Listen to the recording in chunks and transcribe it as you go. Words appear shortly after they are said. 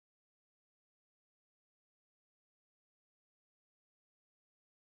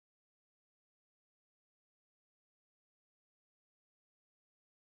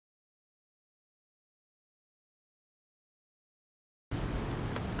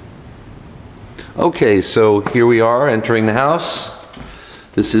Okay, so here we are entering the house.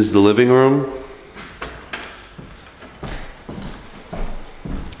 This is the living room.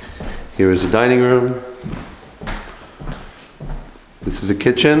 Here is the dining room. This is a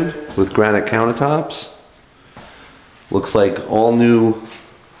kitchen with granite countertops. Looks like all new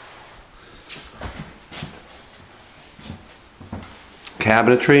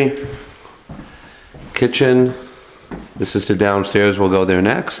cabinetry. Kitchen. This is the downstairs. We'll go there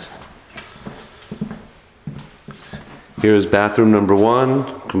next. Here's bathroom number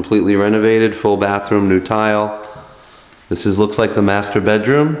 1, completely renovated, full bathroom, new tile. This looks like the master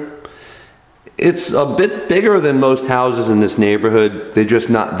bedroom. It's a bit bigger than most houses in this neighborhood. They're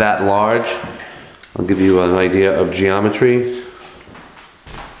just not that large. I'll give you an idea of geometry.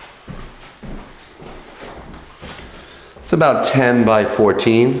 It's about 10 by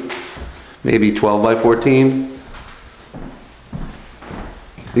 14, maybe 12 by 14.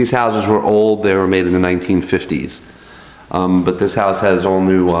 These houses were old. They were made in the 1950s. But this house has all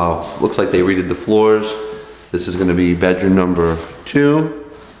new, looks like they redid the floors. This is going to be bedroom number 2.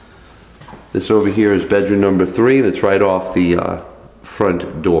 This over here is bedroom number 3, and it's right off the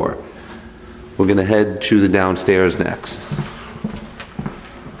front door. We're going to head to the downstairs next.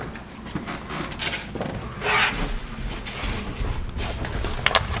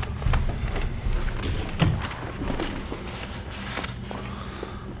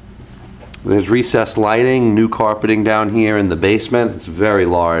 There's recessed lighting, new carpeting down here in the basement. It's very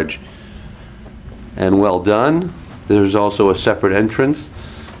large and well done. There's also a separate entrance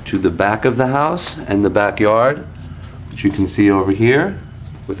to the back of the house and the backyard, which you can see over here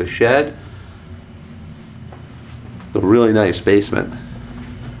with a shed. It's a really nice basement.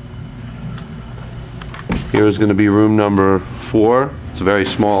 Here's going to be room number 4. It's a very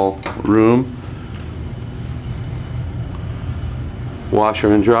small room.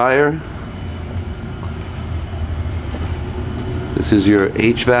 Washer and dryer. This is your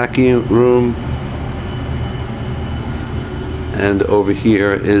HVAC room, and over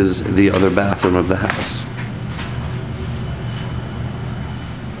here is the other bathroom of the house.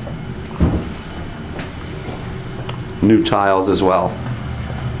 New tiles as well.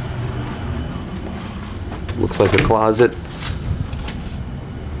 Looks like a closet.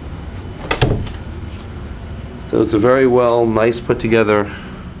 So it's a very nice put together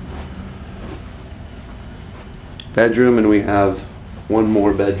bedroom, and we have one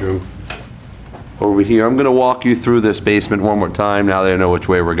more bedroom over here. I'm going to walk you through this basement one more time now that I know which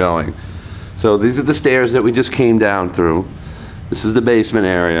way we're going. So these are the stairs that we just came down through. This is the basement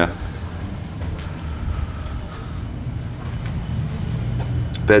area.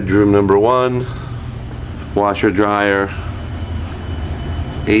 Bedroom number 1, washer dryer,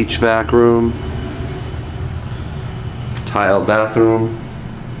 HVAC room, tiled bathroom,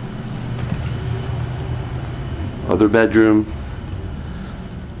 other bedroom,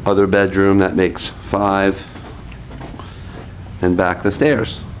 that makes 5, and back the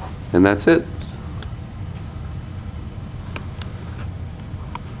stairs, and that's it.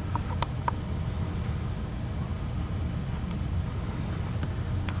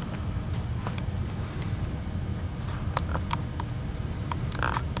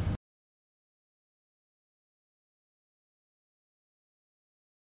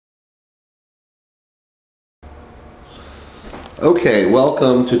 Okay,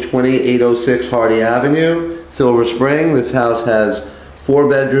 welcome to 2806 Hardy Avenue, Silver Spring. This house has 4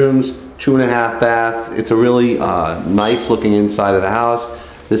 bedrooms, 2.5 baths. It's a really nice looking inside of the house.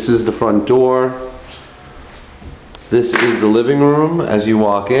 This is the front door. This is the living room as you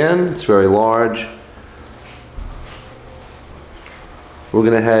walk in. It's very large. We're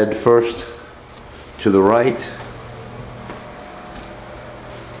going to head first to the right.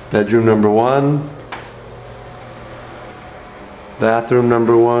 Bedroom number 1. Bathroom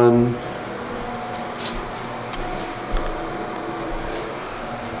number 1.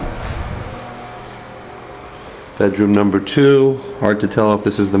 Bedroom number 2. Hard to tell if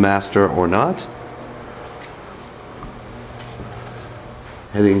this is the master or not.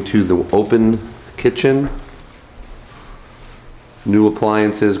 Heading to the open kitchen. New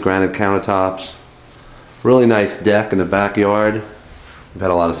appliances, granite countertops. Really nice deck in the backyard. We've had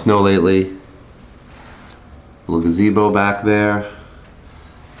a lot of snow lately. Little gazebo back there.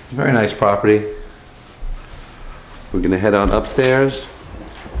 It's a very nice property. We're going to head on upstairs.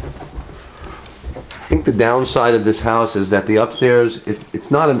 I think the downside of this house is that the upstairs,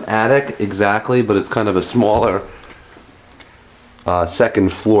 it's not an attic exactly, but it's kind of a smaller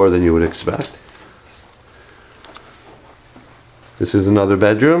second floor than you would expect. This is another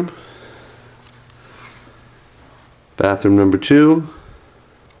bedroom. Bathroom number 2.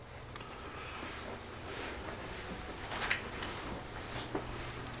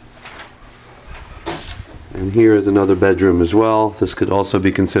 And here is another bedroom as well. This could also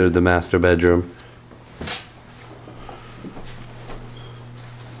be considered the master bedroom.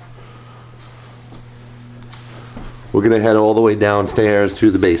 We're going to head all the way downstairs to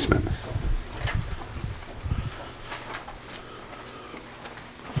the basement.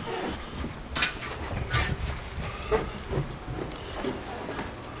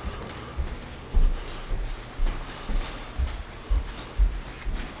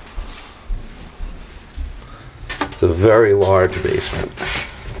 It's a very large basement.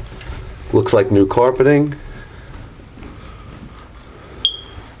 Looks like new carpeting.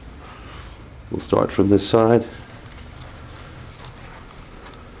 We'll start from this side.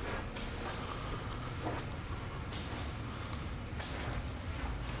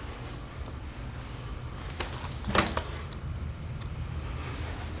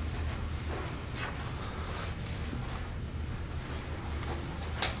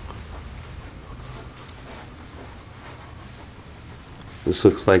 This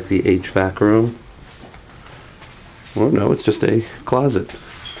looks like the HVAC room. Oh no, it's just a closet.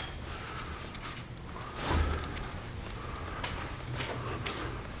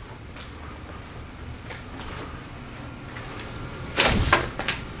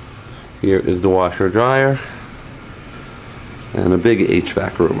 Here is the washer dryer and a big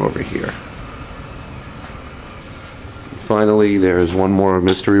HVAC room over here. Finally, there is one more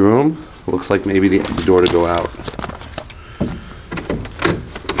mystery room. Looks like maybe the door to go out.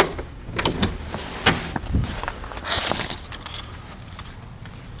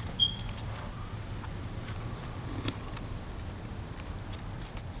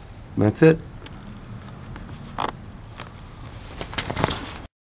 That's it.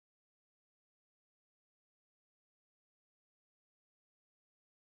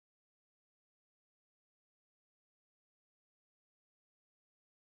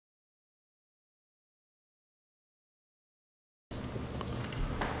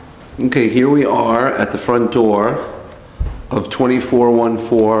 Okay, here we are at the front door of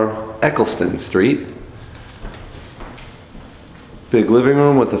 2414 Eccleston Street. Big living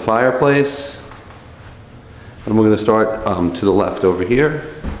room with a fireplace. And we're going to start to the left over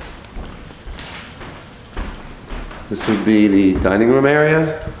here. This would be the dining room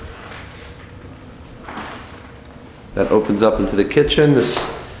area. That opens up into the kitchen. This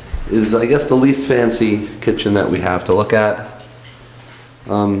is, I guess, the least fancy kitchen that we have to look at.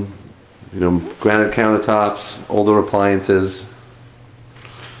 You know, granite countertops, older appliances.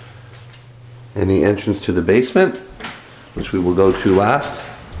 And the entrance to the basement, which we will go to last.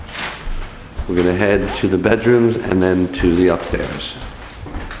 We're going to head to the bedrooms and then to the upstairs.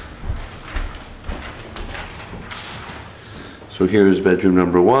 So here's bedroom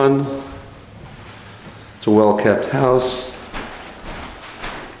number 1. It's a well-kept house.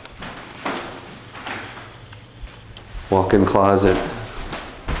 Walk-in closet.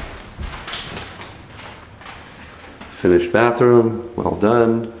 Finished bathroom, well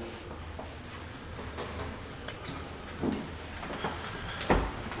done.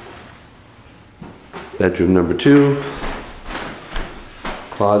 Bedroom number 2,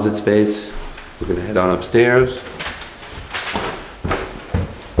 closet space. We're going to head on upstairs.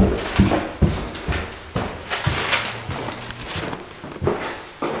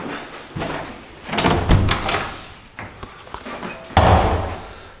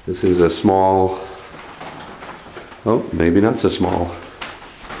 This is a small, oh, maybe not so small.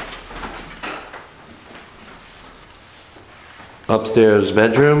 Upstairs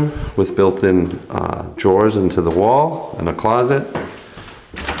bedroom with built-in drawers into the wall and a closet.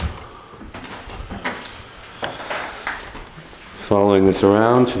 Following this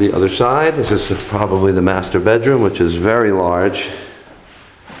around to the other side, this is probably the master bedroom, which is very large.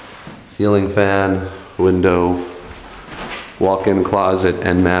 Ceiling fan, window, walk-in closet,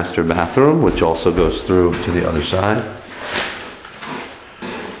 and master bathroom, which also goes through to the other side.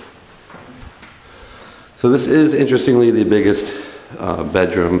 So this is, interestingly, the biggest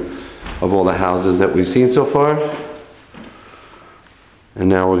bedroom of all the houses that we've seen so far. And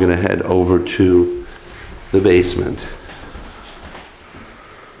now we're going to head over to the basement.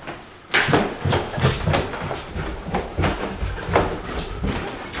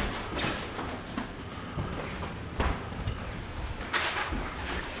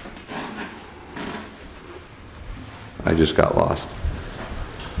 I just got lost.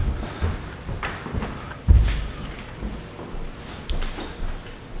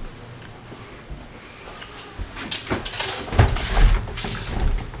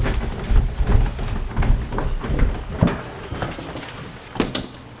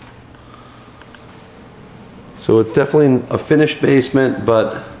 So it's definitely a finished basement,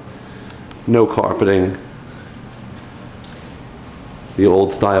 but no carpeting. The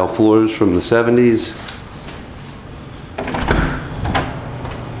old style floors from the 70s.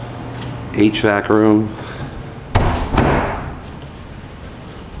 HVAC room.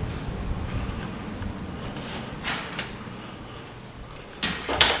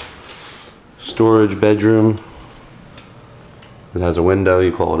 Storage bedroom. It has a window,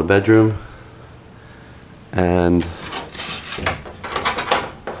 you call it a bedroom. And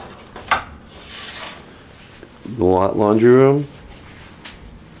the laundry room.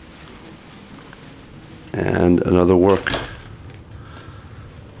 And another work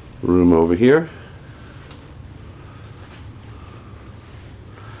room over here.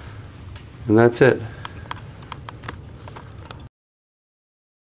 And that's it.